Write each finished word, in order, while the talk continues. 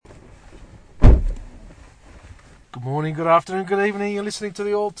Good morning, good afternoon, good evening. You're listening to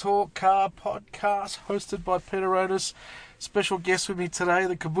the All Talk Car Podcast, hosted by Peter Otis. Special guest with me today,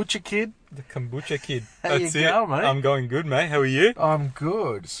 the Kombucha Kid. The Kombucha Kid. How That's you it. going, mate? I'm going good, mate. How are you? I'm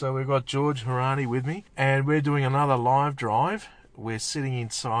good. So we've got George Harani with me, and we're doing another live drive. We're sitting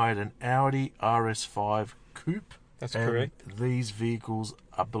inside an Audi RS5 Coupe. That's and correct. These vehicles,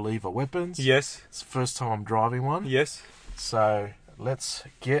 I believe, are weapons. Yes. It's the first time I'm driving one. Yes. So let's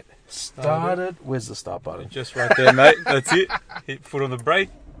get started. Where's the start button? Just right there, mate. That's it. Hit foot on the brake.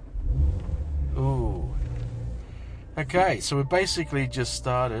 Ooh. Okay, so we basically just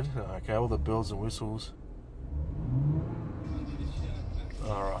started. Okay, all the bells and whistles.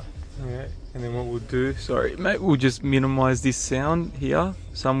 Alright. Yeah. And then what we'll do, sorry, mate, we'll just minimise this sound here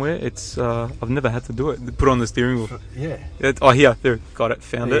somewhere. It's I've never had to do it. Put on the steering wheel. Yeah. Here. There. Got it.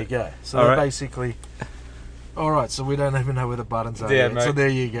 Found There it. you go. So All they're right. basically... Alright, so we don't even know where the buttons are Yeah, yet. mate. So there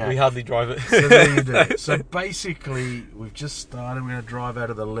you go. We hardly drive it. So there you do. So basically, we've just started. We're going to drive out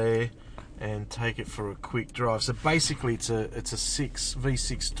of the lair and take it for a quick drive. So basically, it's a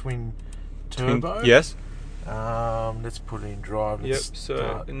V6 twin turbo. Yes. Let's put it in drive. Yep. Let's So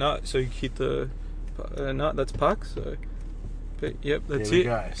start. so you hit the that's park. So yep, that's There we it.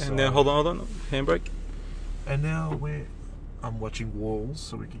 go. And So- then hold on, handbrake. And now I'm watching walls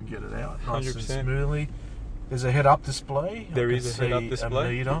so we can get it out nice 100%. and smoothly. There's a head-up display. There I is can a head-up see display.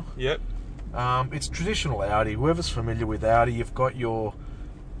 A meter. Yep. It's traditional Audi. Whoever's familiar with Audi, you've got your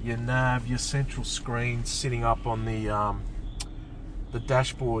nav, your central screen sitting up on the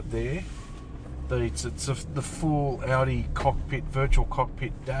dashboard there. It's the full Audi cockpit, virtual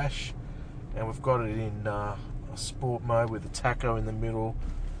cockpit dash, and we've got it in a sport mode with a tacho in the middle,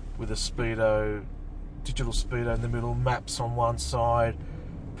 with a speedo, digital speedo in the middle, maps on one side,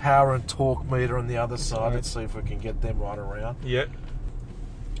 power and torque meter on the other side. Right. Let's see if we can get them right around. Yep.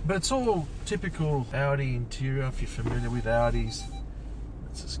 But it's all typical Audi interior, if you're familiar with Audis.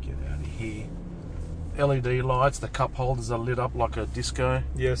 Let's just get out of here. LED lights, the cup holders are lit up like a disco.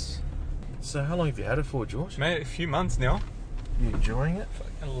 Yes. So how long have you had it for, George? Mate, a few months now. You enjoying it?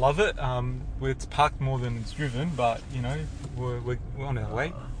 I love it. It's parked more than it's driven, but you know we're on our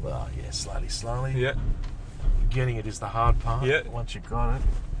way. Well, yeah, slowly. Yeah. Getting it is the hard part. Yeah. Once you've got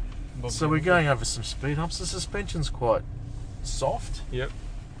it. So we're going over some speed humps. The suspension's quite soft, Yep.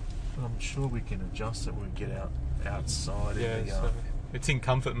 but I'm sure we can adjust it when we get outside. Yeah. in the, So it's in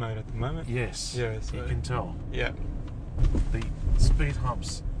comfort mode at the moment. yes. Yeah, so- You can tell. Yeah. The speed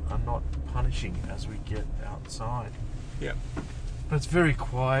humps are not punishing as we get outside. Yep. But it's very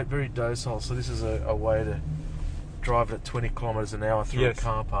quiet, very docile, so this is a way to drive at 20 kilometres an hour through Yes. a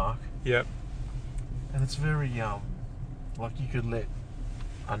car park. Yep. And it's very, like you could let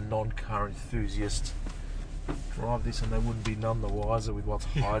a non-car enthusiast drive this and they wouldn't be none the wiser with what's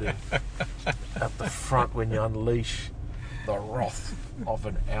hiding at the front when you unleash the wrath of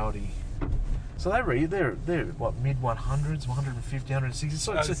an Audi. So they're what, mid 100s, 150, 160.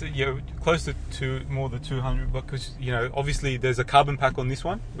 So it's Close to more than 200, because you know obviously there's a carbon pack on this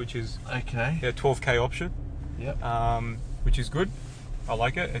one, which is okay. 12K option, Yep. which is good. I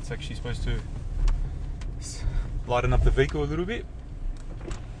like it. It's actually supposed to lighten up the vehicle a little bit.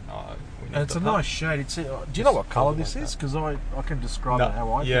 And it's a nice shade. Do you know what colour this is? Because I can describe it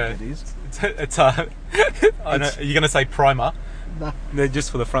how I think it is. It's I know, you're going to say primer. No. They're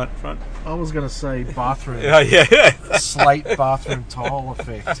just for the front. I was going to say bathroom. Yeah. Slate bathroom tile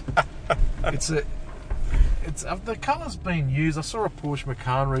effect. It's the colour's been used. I saw a Porsche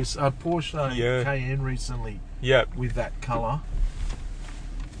Macan Cayenne recently Yep. with that colour.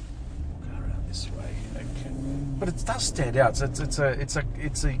 We'll go around this way. Okay. But it does stand out. So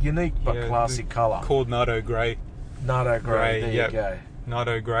it's a unique but classy colour. Called Nardo Grey. Nardo grey. Grey, There yep. you go.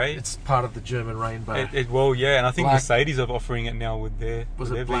 Nardo Grey. It's part of the German rainbow. And I think Black. Mercedes are offering it now with their Was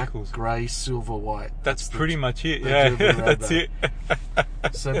with it their black, vehicles. grey, silver, white? That's pretty much it. the Yeah, German that's rainbow.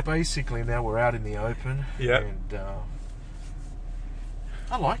 it. So basically now we're out in the open. Yep. And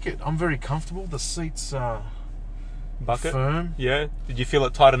I like it. I'm very comfortable. The seats are Bucket. firm. Yeah. Did you feel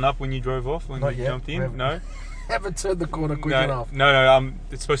it tighten up when you drove off? When Not you yet. jumped We in? haven't- No. Haven't turned the corner quick No. enough. No.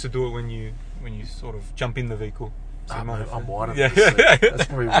 It's supposed to do it when you sort of jump in the vehicle. So you might have I'm to- wide of Yeah. the seat. That's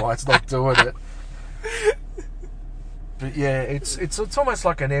probably why it's not doing it. But yeah, it's almost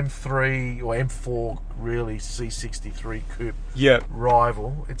like an M3 or M4 really C63 coupe Yeah.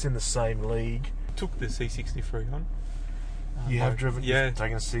 rival. It's in the same league. Took the C63 on. You have driven, Yeah. you've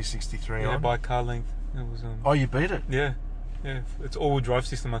taken a C63 Yeah. on. By car length. It was. Oh, you beat it. Yeah. It's all-wheel drive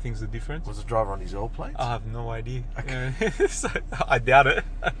system. I think is the difference. Was the driver on his L plates? I have no idea. Okay. Yeah. So, I doubt it.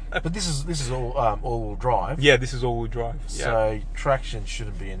 But this is all-wheel drive. Yeah, this is all-wheel drive. Yeah. So traction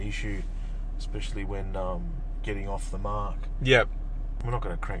shouldn't be an issue, especially when getting off the mark. Yep. We're not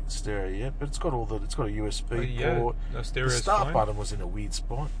going to crank the stereo yet, but it's got a USB port. The The start button was in a weird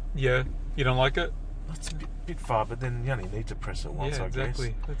spot. Yeah, you don't like it? It's a bit far, but then you only need to press it once, Yeah, I exactly.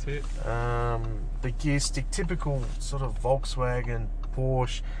 guess. That's it. The gear stick, typical sort of Volkswagen,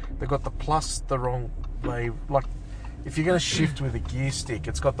 Porsche. They got the plus the wrong way. Like, if you're going to shift with a gear stick,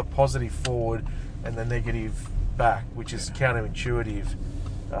 it's got the positive forward and the negative back, which is counterintuitive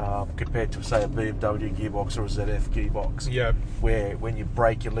compared to, say, a BMW gearbox or a ZF gearbox. Yeah. Where when you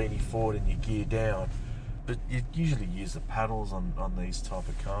brake, you're leaning forward and you gear down. But you usually use the paddles on these type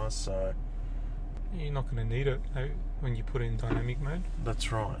of cars, so You're not going to need it when you put it in dynamic mode.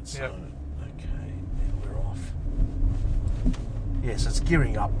 that's right. So, Yep. okay, now we're off. Yeah, so it's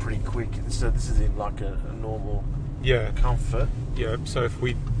gearing up pretty quick. So this is in like a normal Yeah. comfort. Yeah. So if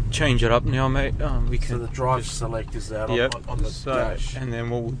we change it up now, mate, we can. So the drive just- select is out Yep. on the So, dash. and then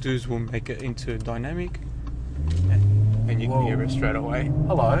what we'll do is we'll make it into dynamic, and you can Whoa. hear it straight away.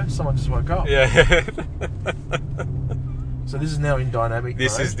 Hello, someone just woke up. Yeah. So this is now in dynamic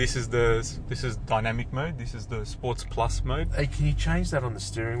This mode. is dynamic mode. This is the Sports Plus mode. Hey, can you change that on the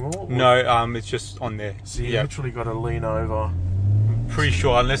steering wheel? No, it's just on there. So you Yeah. literally got to lean over. Pretty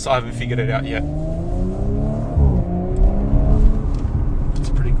sure, unless I haven't figured it out yet. It's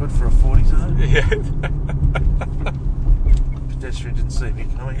pretty good for a 40 zone. Yeah. Pedestrian didn't see me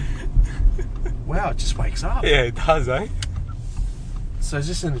coming. Wow, it just wakes up. Yeah, it does, eh? So is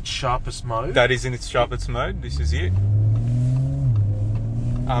this in its sharpest mode? That is in its sharpest mode. This is it.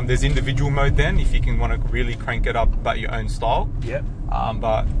 There's individual mode then, if you can want to really crank it up at your own style. Yep.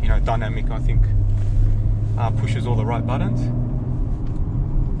 But dynamic, I think, pushes all the right buttons.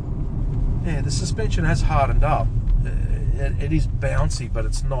 Yeah, the suspension has hardened up. It is bouncy, but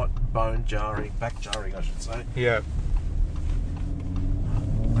it's not back jarring, I should say. Yeah.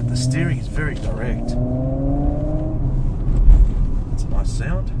 But the steering is very direct. That's a nice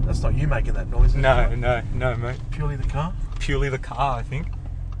sound. That's not you making that noise. is it? No, mate. Purely the car. Purely the car, I think.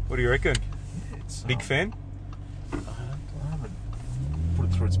 What do you reckon? It's Big fan? I haven't put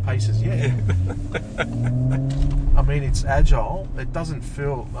it through its paces yet. I mean, it's agile. It doesn't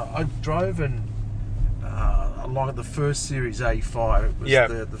feel. I've driven along the first series A5. It was Yeah.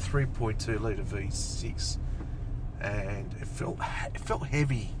 the 3.2 litre V6, and it felt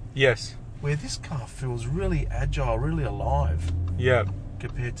heavy. Yes. Where this car feels really agile, really alive Yeah.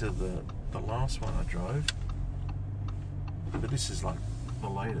 compared to the last one I drove. But this is like the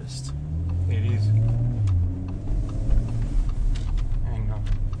latest. It is. Hang on.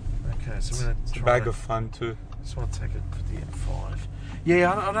 Okay, so we're going It's to a try. bag of fun too. Just want to take it for the M5.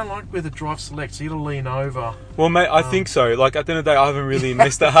 Yeah, I don't like where the drive selects. You got to lean over. Well, mate, I think so. Like at the end of the day, I haven't really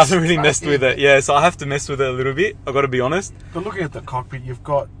messed with it. Yeah, so I have to mess with it a little bit. I've got to be honest. But looking at the cockpit, you've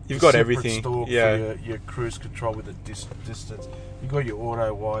got Got separate everything. stalk Yeah. for your cruise control with the distance. You've got your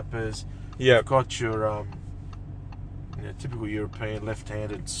auto wipers. Yeah. You've got your typical European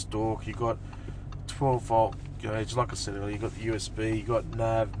left-handed stalk. You've got 12-volt gauge. Like I said earlier, you've got the USB. You've got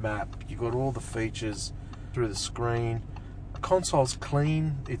nav, map. You've got all the features through the screen. The console's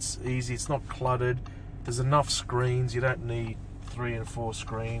clean. It's easy. It's not cluttered. There's enough screens. You don't need 3 and 4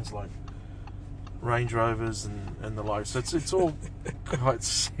 screens like Range Rovers and the like. So it's all quite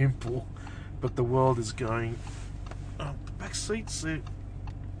simple, but the world is going. The back seats, they're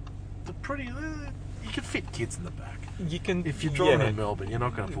pretty. You can fit kids in the back. You can. If you're driving in Melbourne, you're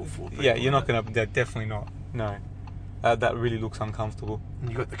not going to pull 4 people. Yeah, you're not in going to. Definitely not. No. That really looks uncomfortable. And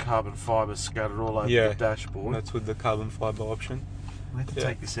you've got the carbon fibre scattered all over Yeah. the dashboard. That's with the carbon fibre option. We had to Yeah.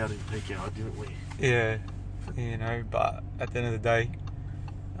 take this out in peak hour, didn't we? Yeah. But at the end of the day,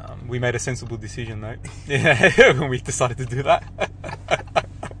 we made a sensible decision, though. Yeah, when we decided to do that.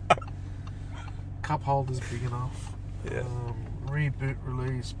 Cup holder's big enough. Yeah. Rear boot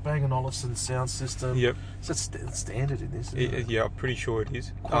release, Bang & Olufsen sound system. Yep. So it's standard in this, isn't it? Yeah, I'm pretty sure it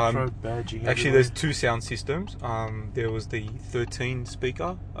is. Quattro badging. Actually, everywhere. there's 2 sound systems. There was the 13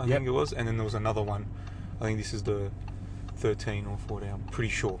 speaker, I Yep. think it was, and then there was another one. I think this is the 13 or 14. I'm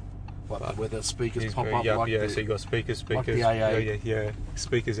pretty sure. Like where the speakers It's pop very- up yeah, like yeah. the, So you got speakers. like the AA. Yeah.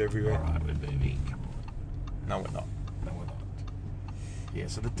 Speakers everywhere. Alright, we're moving. Come on. No, we're not. No, we're not. Yeah,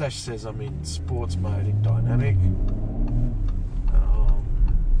 so the dash says I'm in sports mode in dynamic.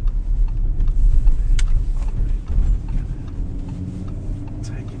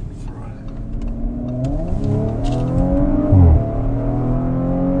 Take it for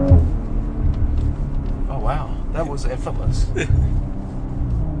Oh wow, that was effortless. Yeah.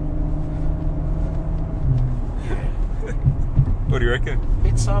 What do you reckon?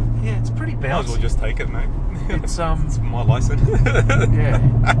 It's it's pretty Might as well bouncy. just take it, mate. It's It's my license. yeah.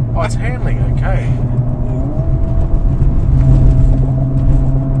 Oh, it's handling okay.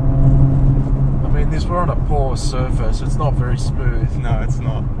 this, we're on a poor surface. It's not very smooth, No, it's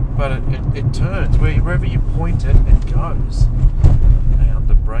not. but it turns wherever you point it, it goes. And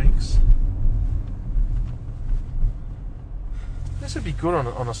the brakes. This would be good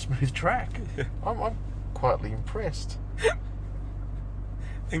on a smooth track. Yeah. I'm quietly impressed.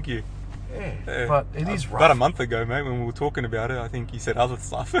 Thank you. Yeah, but it is rough. About a month ago, mate, when we were talking about it, I think you said other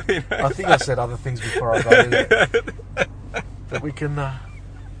stuff. You know? I think I said other things before I voted it. But we can.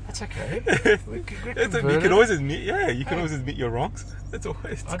 That's okay. We can You convert can it. always admit, you can always admit your wrongs. It's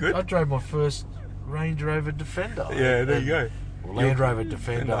good. I drove my first Range Rover Defender. Yeah, there you go. Or Land Rover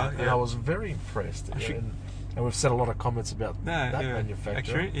Defender, Defender, and yeah. I was very impressed. And we've said a lot of comments about that manufacturer.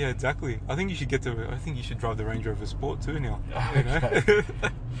 Actually, yeah, exactly. I think you should drive the Range Rover Sport too now. You know? Okay.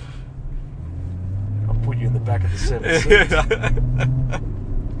 I'll put you in the back of the 7 seats.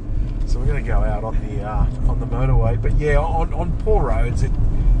 So we're going to go out on the motorway, but yeah, on poor roads, it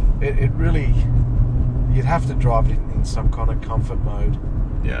really, you'd have to drive it in some kind of comfort mode.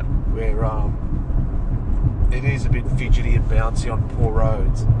 Yeah. Where it is a bit fidgety and bouncy on poor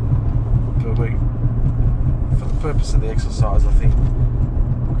roads. But for the purpose of the exercise, I think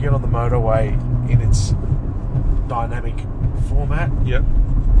we'll get on the motorway in its dynamic format. Yep.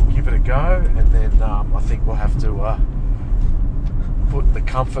 Give it a go, and then I think we'll have to put the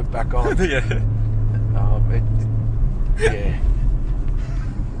comfort back on. Yeah. Yeah.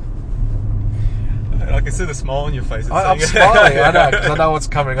 I can see the smile on your face. I'm smiling, I know, because I know what's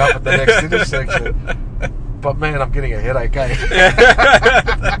coming up at the next intersection. But man, I'm getting a headache, eh?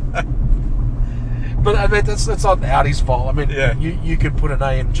 But I mean, that's not Audi's fault. I mean, you could put an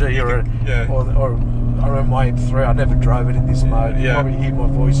AMG or I remember my M3. I never drove it in this mode. You probably hear my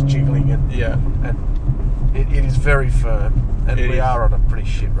voice jiggling, and it is very firm. And we are on a pretty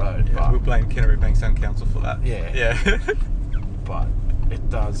shit road. Yeah, but we'll blame Canterbury Bankstown Council for that. Yeah. But it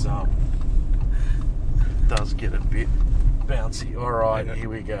does get a bit bouncy. All right, here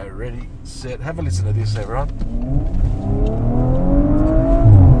we go. Ready, set. Have a listen to this, everyone.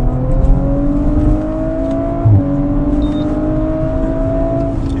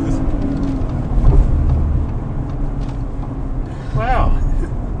 Wow,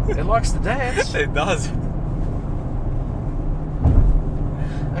 it likes to dance. It does.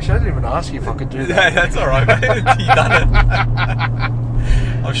 Actually, I didn't even ask you if I could do that. Yeah, that's all right, mate. You've done it.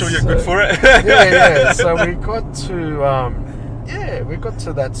 I'm sure you're good for it. Yeah. So we got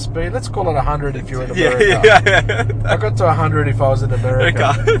to that speed. Let's call it 100 if you're in America. Yeah. I got to 100 if I was in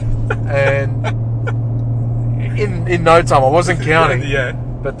America. And in no time, I wasn't counting. Yeah.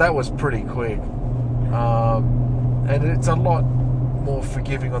 But that was pretty quick. And it's a lot more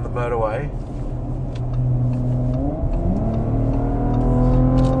forgiving on the motorway.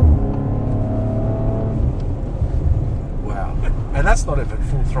 Wow. And that's not even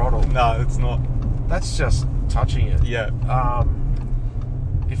full throttle. No, it's not. That's just touching it. Yeah.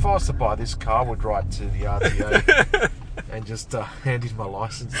 If I was to buy this car, I would write to the RTA and just hand in my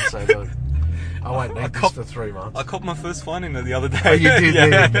license and say, look, I won't need this for 3 months. I copped my first fine in it the other day. Oh, you did?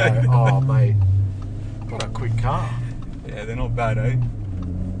 Yeah. There you go. Oh, mate. What a quick car. Yeah, they're not bad, eh?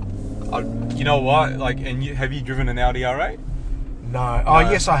 You know what? Have you driven an Audi R8? No. Oh,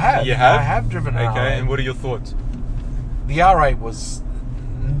 yes, I have. You have? I have driven an R8. Okay, and what are your thoughts? The R8 was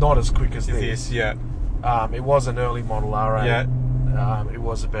not as quick as this. Yeah. It was an early model R8. Yeah. It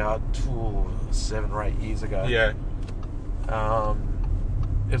was about 7 or 8 years ago. Yeah.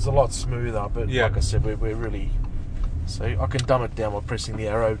 It was a lot smoother, but like I said, we're really... So I can dumb it down by pressing the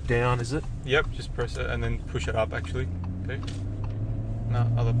arrow down, is it? Yep, just press it and then push it up, actually. Okay. No,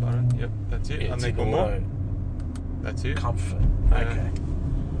 other button. Yep, that's it. Yeah, and then go more. That's it. Comfort. Okay.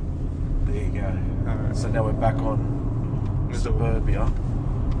 There you go. Alright. So now we're back on Suburbia.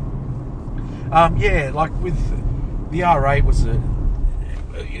 Yeah, like with the R8 was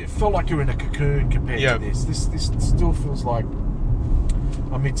it felt like you were in a cocoon compared to this. This still feels like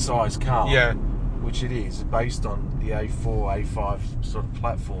a mid-sized car. Yeah. Which it is, based on the A4, A5 sort of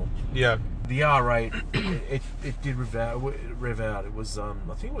platform. Yeah. The R8, it did rev out. It was, I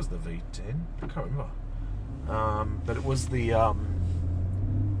think it was the V10. I can't remember. But it was the,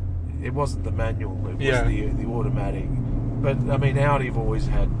 it wasn't the manual. It was the automatic. But I mean, Audi have always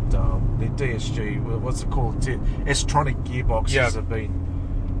had their DSG. What's it called? S-tronic gearboxes have been.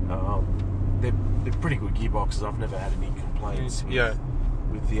 They're pretty good gearboxes. I've never had any complaints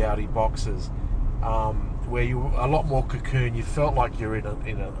with the Audi boxes. Where you a lot more cocoon. You felt like you're in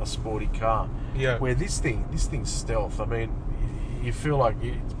a sporty car. Yeah. Where this thing's stealth. I mean, you feel like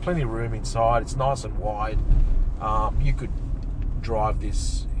there's plenty of room inside. It's nice and wide. You could drive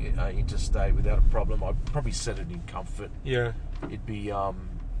this interstate without a problem. I'd probably set it in comfort. Yeah. It'd be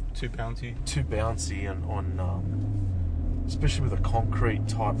too bouncy. too bouncy and especially with the concrete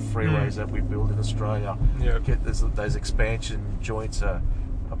type freeways that we build in Australia. Yeah. Those expansion joints are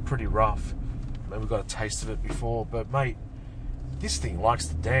pretty rough. We've got a taste of it before, but mate, this thing likes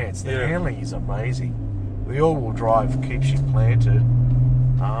to dance. The handling is amazing. The all-wheel drive keeps you planted.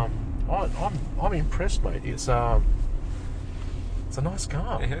 I'm impressed, mate. It's a nice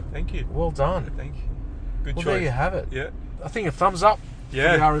car. Yeah, thank you. Well done. Thank you. Good Well, choice. there you have it. Yeah. I think a thumbs up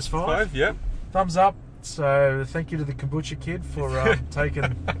Yeah. for the RS5. Yeah. Thumbs up. So thank you to the Kombucha Kid for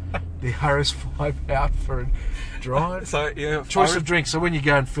taking the RS5 out for a drive. So yeah. Choice of drink. So when you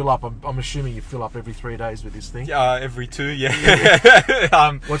go and fill up, I'm assuming you fill up every 3 days with this thing. Every 2,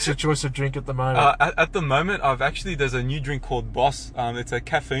 yeah. What's your choice of drink at the moment? At the moment, there's a new drink called Boss. It's a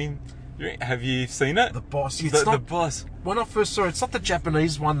caffeine drink. Have you seen it? The Boss. It's the not, Boss. when I first saw it, it's not the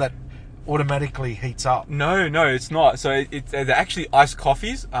Japanese one that automatically heats up. No, it's not. So they're actually iced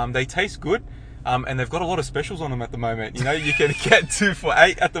coffees. They taste good. And they've got a lot of specials on them at the moment. You know, you can get 2 for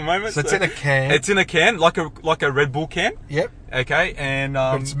 $8 at the moment. So it's in a can. It's in a can, like a Red Bull can. Yep. Okay, and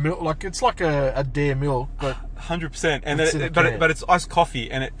But it's milk, it's like a Dare milk, but 100%. And It's in a can. but it's iced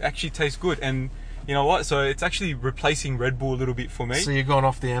coffee, and it actually tastes good. And you know what? So it's actually replacing Red Bull a little bit for me. so you're going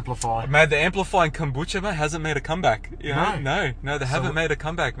off the amplifier. Man, the Amplify and kombucha, man, hasn't made a comeback. You know? No, they haven't So- made a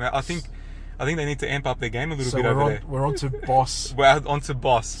comeback, man. I think they need to amp up their game a little So bit over there. we're on to Boss. We're on to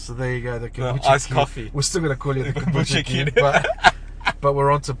Boss. So there you go, the kombucha iced Kid. coffee. We're still going to call you the kombucha Kombucha Kid, Kid. but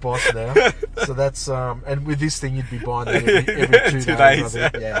we're on to Boss now. So that's and with this thing you'd be buying that every 2 2 days. days. I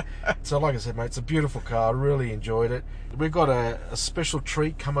think. Yeah. So like I said, mate, it's a beautiful car. I really enjoyed it. We've got a special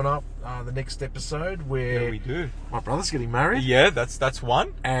treat coming up the next episode where Yeah, we do. my brother's getting married, Yeah, that's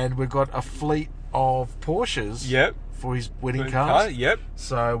one. and we've got a fleet of Porsches. Yep. For his wedding Car, cars. yep.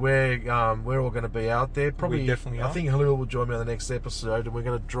 So we're all going to be out there. Probably, We definitely I are. think Halil will join me on the next episode, and we're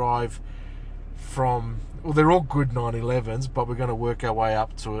going to drive from. Well, they're all good 911s, but we're going to work our way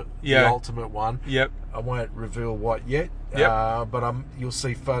up to it, Yeah. the ultimate one. Yep. I won't reveal what yet. Yep. But you'll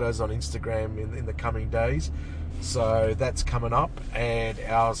see photos on Instagram in the coming days. So that's coming up, and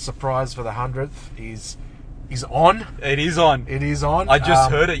our surprise for the 100th is on. It is on. It is on. I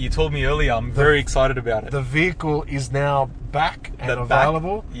just heard it. You told me earlier. I'm very excited about it. The vehicle is now back and The back-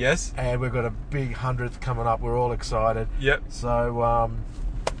 available. Yes. And we've got a big 100th coming up. We're all excited. Yep. So,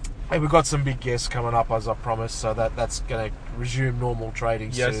 and we've got some big guests coming up, as I promised. So that's going to resume normal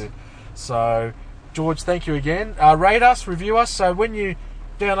trading Yes. soon. So, George, thank you again. Rate us, review us. So when you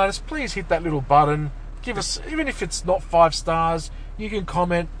download us, please hit that little button. Give us, even if it's not 5 stars, you can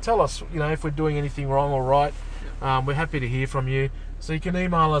comment. Tell us, if we're doing anything wrong or right. We're happy to hear from you. So you can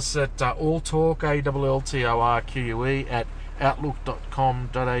email us at alltalk, ALLTORQUE, at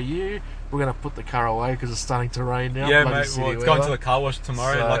outlook.com.au. We're going to put the car away because it's starting to rain now. Yeah, Bloody mate. city Well, it's going to weather. the car wash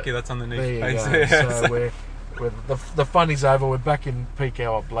tomorrow. So, Lucky that's underneath. There you go. Yeah. So we're the fun is over. We're back in peak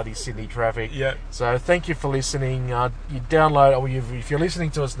hour bloody Sydney traffic. Yeah. So thank you for listening. You download, or if you're listening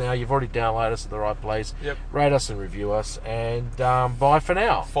to us now, you've already downloaded us at the right place. Yep. Rate us and review us. And bye for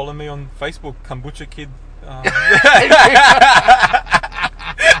now. Follow me on Facebook, Kombucha Kid.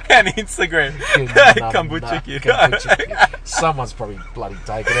 And Instagram, Kombucha Kid. Kombucha Kid. Someone's probably bloody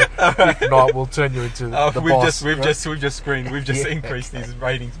taken it. If not, we'll turn you into the boss. We've just screened. We've just Yeah. increased these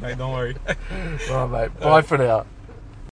ratings, mate. Don't worry. Right, mate. Bye for now.